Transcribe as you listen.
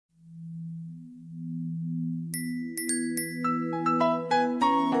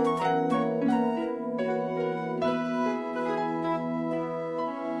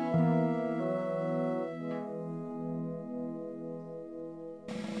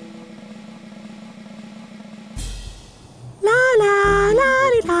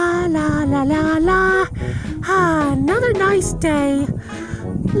another nice day.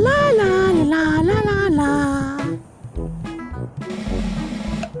 La la la la la la.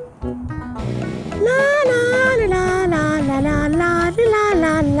 La la la la la la la la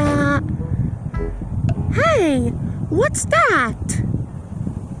la la. Hey, what's that?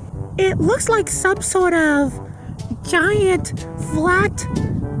 It looks like some sort of giant flat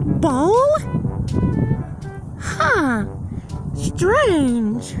bowl? Huh.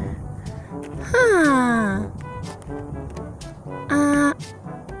 Strange. Huh.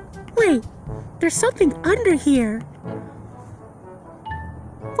 Wait. There's something under here.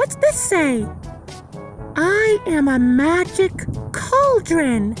 What's this say? I am a magic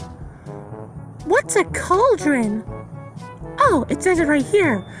cauldron. What's a cauldron? Oh, it says it right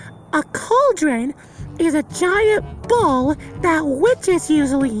here. A cauldron is a giant bowl that witches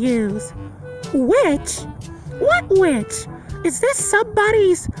usually use. Witch? What witch? Is this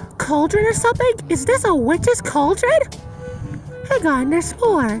somebody's cauldron or something? Is this a witch's cauldron? Hang on, there's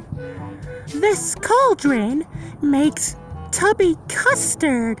more. This cauldron makes tubby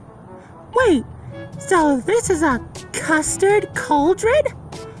custard. Wait, so this is a custard cauldron?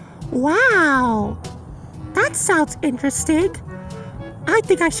 Wow, that sounds interesting. I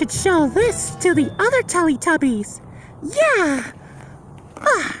think I should show this to the other Teletubbies. Yeah!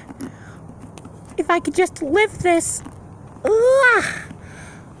 If I could just lift this.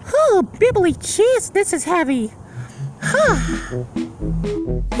 Oh, bibbly cheese, this is heavy.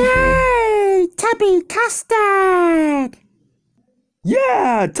 Yay! Tubby Custard!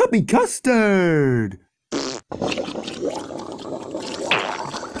 Yeah, Tubby Custard!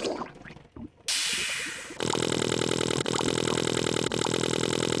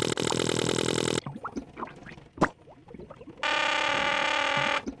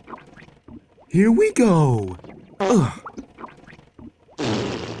 Here we go. Huh?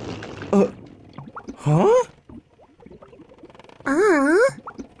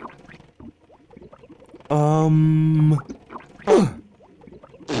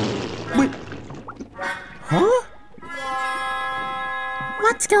 Wait. Huh?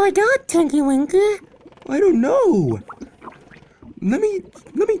 What's going on, Tinky Winky? I don't know. Let me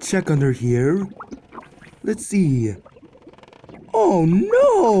check under here. Let's see. Oh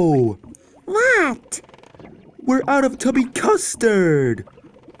no! What? We're out of Tubby Custard!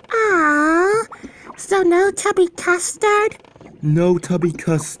 Aww. So no Tubby Custard? No Tubby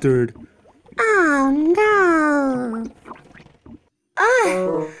Custard. Oh no.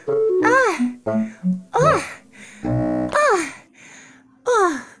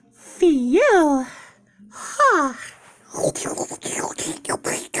 Phew.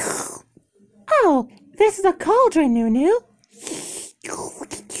 Oh, this is a cauldron, Nunu.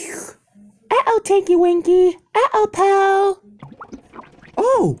 Uh-oh, Tinky Winky. Uh-oh, pal.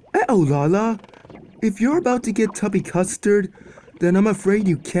 Oh, Lala. If you're about to get Tubby Custard, then I'm afraid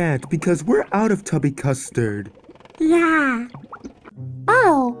you can't because we're out of Tubby Custard. Yeah.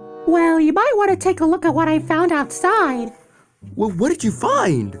 Oh, well, you might want to take a look at what I found outside. Well, what did you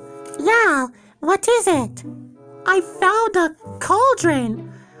find? Yeah, what is it? I found a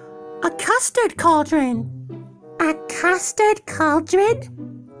cauldron. A custard cauldron. A custard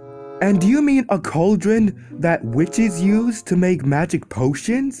cauldron? And do you mean a cauldron that witches use to make magic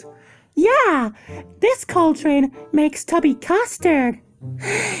potions? Yeah, this cauldron makes Tubby Custard.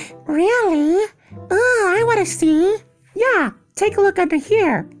 Really? Oh, I want to see. Yeah, take a look under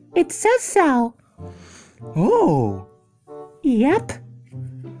here. It says so. Oh. Yep.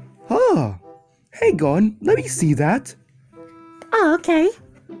 Huh. Hang on, let me see that. Oh, okay.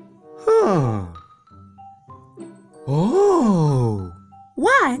 Huh. Oh.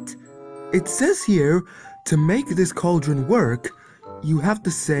 What? It says here, to make this cauldron work, you have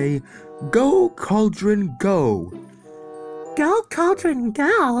to say, "Go, cauldron, go." Go, cauldron,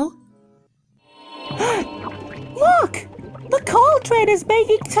 go? Look! The cauldron is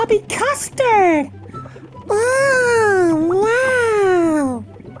making Tubby Custard! Oh, wow!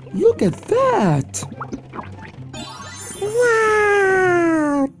 Look at that!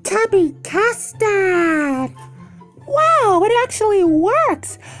 Wow! Tubby Custard! Wow, it actually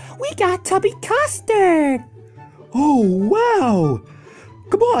works! We got Tubby Custard! Oh, wow!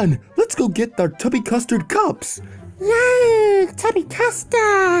 Come on, let's go get our Tubby Custard cups! Yay! Tubby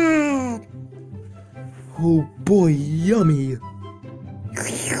Custard! Oh boy, yummy!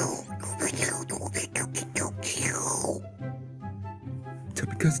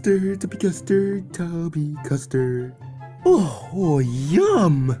 Tubby Custard, Tubby Custard, Tubby Custard. Oh,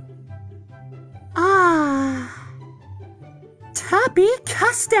 yum! Tubby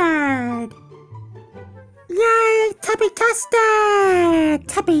Custard! Yay, Tubby Custard!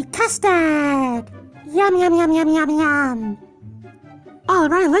 Tubby Custard! Yum, yum, yum, yum, yum, yum. All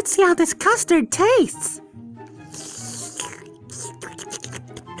right, let's see how this custard tastes.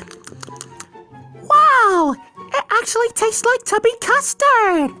 Wow, it actually tastes like tubby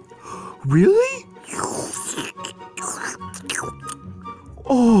custard. Really?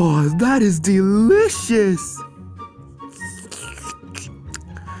 Oh, that is delicious.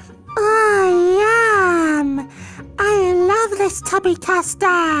 Oh, yum. I love this tubby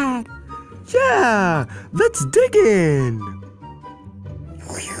custard. Yeah, let's dig in.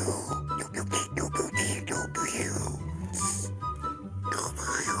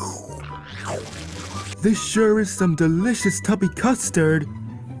 This sure is some delicious tubby custard.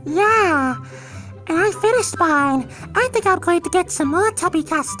 Yeah, and I finished mine. I think I'm going to get some more tubby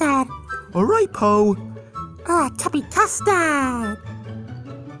custard. All right, Poe. Tubby custard.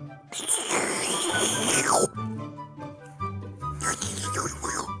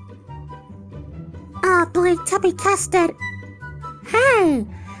 Oh, boy, tubby custard. Hey,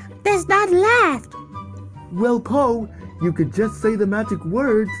 there's none left. Well, Poe, you could just say the magic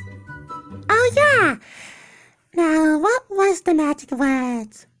words. Oh, yeah. Now, what was the magic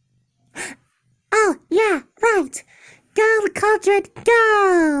words? Oh, yeah, right. Go, Cauldron,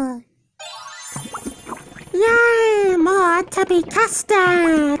 go! Yay, more tubby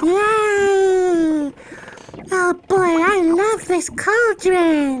custard! Yay! Oh, boy, I love this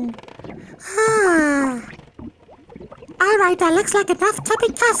cauldron! Ah. All right, that looks like enough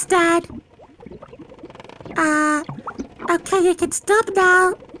tubby custard. Okay, you can stop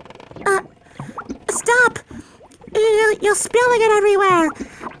now. Stop! You're spilling it everywhere.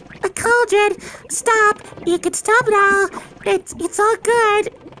 A cauldron, stop! You can stop now. It's all good.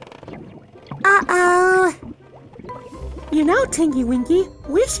 Uh-oh. You know, Tinky Winky,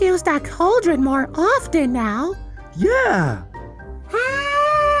 we should use that cauldron more often now. Yeah.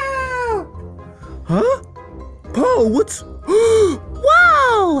 Help! Huh? Poe, what's...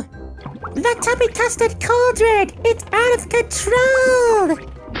 Whoa! The tubby custard cauldron! It's out of control!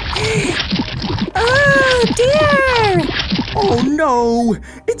 Oh, dear! Oh, no!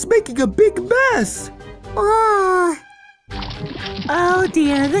 It's making a big mess! Oh. Oh,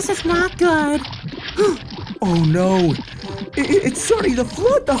 dear, this is not good. Oh, no! It's starting to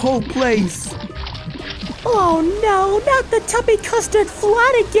flood the whole place! Oh, no, not the tubby custard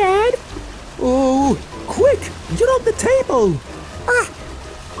flood again! Oh, quick! Get on the table!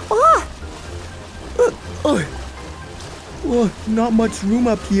 Not much room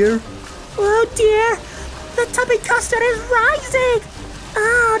up here. Oh dear! The tubby custard is rising!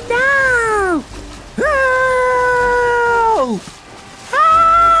 Oh no! Help!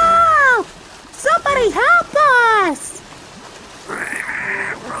 Help! Somebody help us!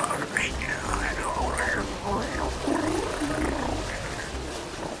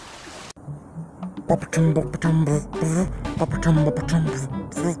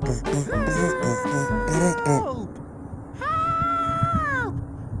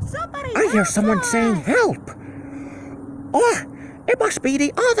 I hear someone saying help. Oh, it must be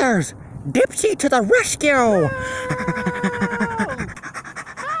the others. Dipsy to the rescue.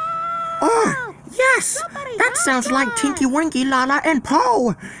 Oh, yes. That sounds like Tinky Winky, Lala, and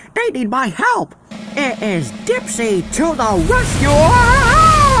Poe. They need my help. It is Dipsy to the rescue.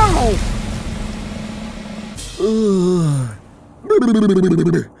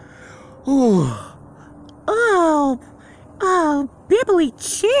 Oh, bibbly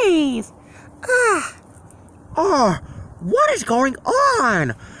cheese. What is going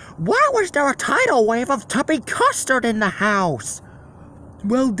on? Why was there a tidal wave of tubby custard in the house?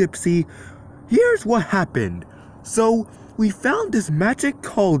 Well, Dipsy, here's what happened. So, we found this magic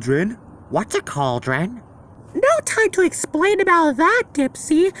cauldron. What's a cauldron? No time to explain about that,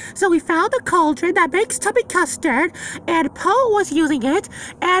 Dipsy. So we found a cauldron that makes tubby custard, and Poe was using it,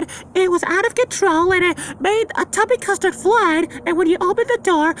 and it was out of control, and it made a tubby custard flood, and when you opened the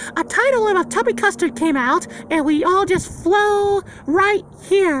door, a tidal wave of tubby custard came out, and we all just flow right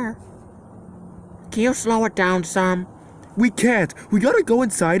here. Can you slow it down some? We can't. We gotta go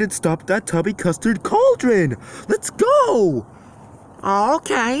inside and stop that tubby custard cauldron. Let's go. Oh,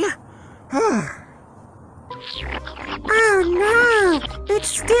 okay. Oh no! It's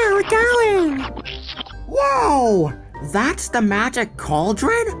still going! Whoa! That's the magic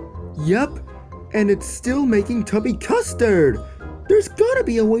cauldron? Yep, and it's still making tubby custard. There's gotta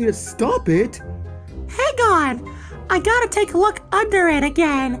be a way to stop it. Hang on! I gotta take a look under it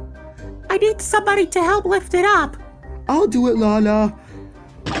again. I need somebody to help lift it up. I'll do it, Lala.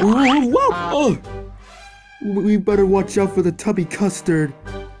 Whoa! We better watch out for the tubby custard.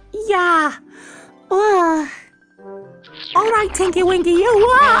 Yeah. All right, Tinky Winky,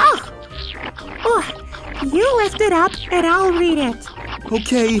 you. You lift it up and I'll read it.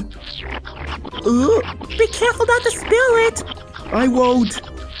 Okay. Be careful not to spill it. I won't.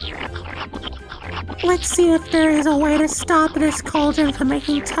 Let's see if there is a way to stop this cauldron from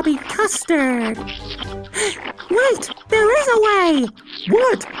making tubby custard. Wait, there is a way.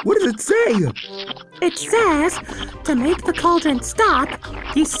 What? What does it say? It says, to make the cauldron stop,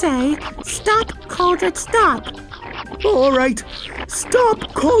 you say, stop, cauldron, stop. All right.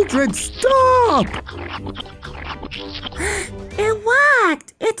 Stop, Cauldron, stop! It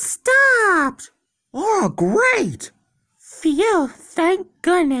worked! It stopped! Oh, great! Phew, thank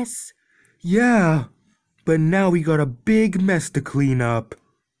goodness. Yeah, but now we got a big mess to clean up.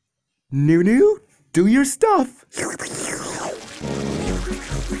 Nunu, do your stuff.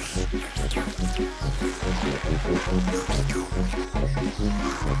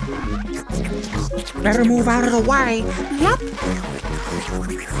 Better move out of the way. Yep.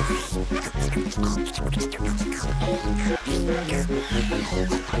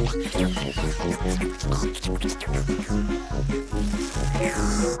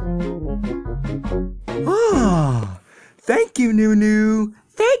 Ah, thank you, Nunu.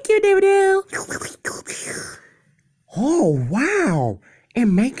 Thank you, Doo-Doo. Oh, wow! It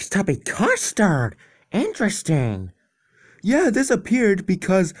makes tubby custard. Interesting. Yeah, this appeared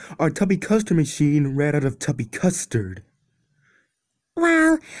because our tubby custard machine ran out of tubby custard.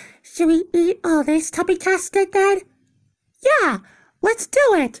 Well, should we eat all this tubby custard then? Yeah, let's do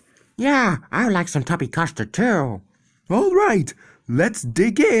it. Yeah, I would like some tubby custard too. All right, let's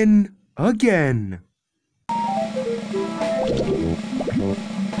dig in again.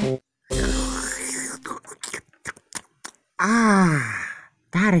 Ah,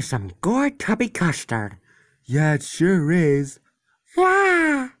 that is some good tubby custard. Yeah, it sure is.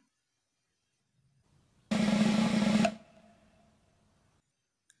 Yeah.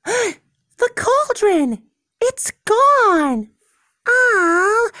 The cauldron! It's gone!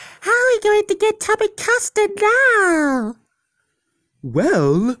 Oh, how are we going to get tubby custard now?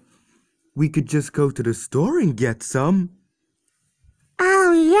 Well, we could just go to the store and get some.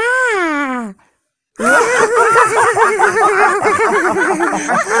 Oh, yeah!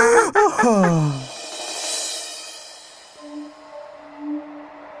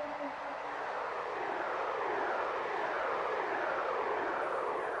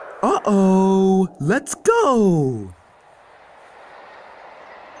 Uh-oh, let's go!